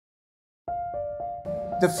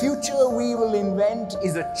The future we will invent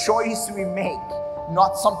is a choice we make,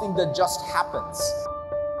 not something that just happens.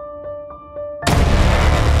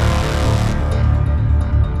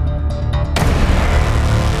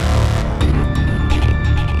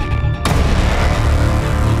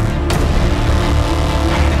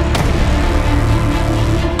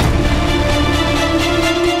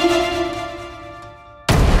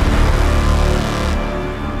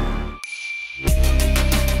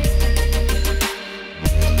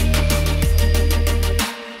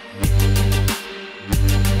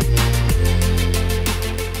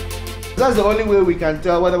 That's the only way we can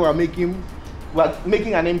tell whether we're making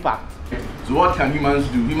an impact. So what can humans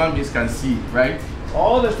do? Human beings can see, right?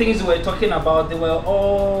 All the things we're talking about, they were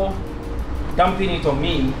all dumping it on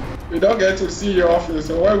me. We don't get to see your office,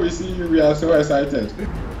 so when we see you, we are so excited.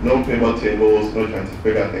 No pivot tables, no trying to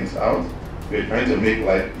figure things out. We're trying to make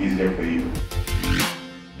life easier for you.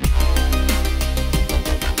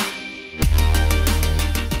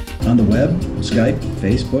 On the web, Skype,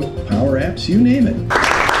 Facebook, Power Apps, you name it.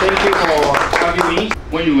 Thank you for having me.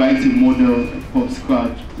 When you write a model from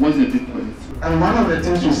scratch, what's the difference? And one of the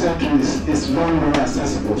things you said is very, very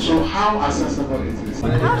accessible. So how accessible it is?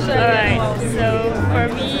 Alright, so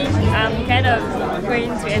for me, I'm kind of going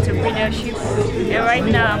to entrepreneurship, and right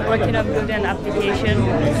now I'm working on building an application,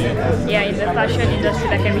 in the fashion industry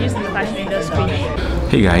that can be used in the fashion industry.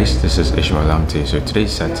 Hey guys, this is Ishmael Lamte. So today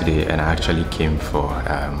is Saturday and I actually came for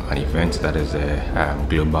an event that is a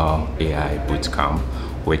Global AI Bootcamp,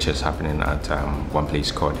 which is happening at one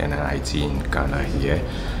place called NIIT in Ghana here.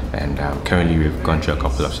 And currently we've gone through a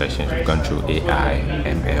couple of sessions. We've gone through AI,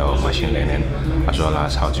 ML, machine learning, as well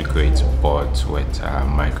as how to create bots with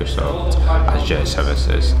Microsoft Azure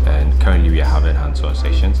services. And currently we are having hands-on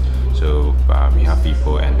sessions. So we have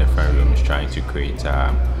people in different rooms trying to create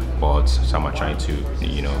bots. Some are trying to,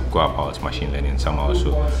 go about machine learning. Some are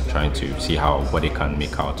also trying to see what they can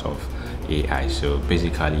make out of AI. So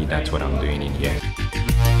basically that's what I'm doing in here.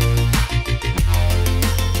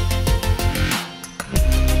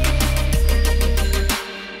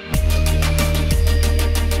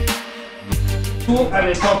 Two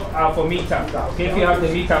at the top are for Meetup. Okay, if you have the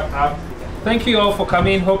Meetup app. Thank you all for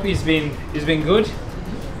coming. Hope it's been good.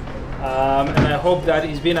 And I hope that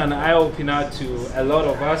it's been an eye-opener to a lot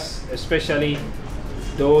of us, especially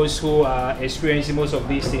those who are experiencing most of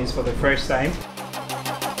these things for the first time.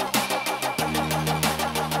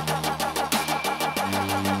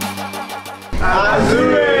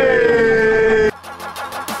 Azure!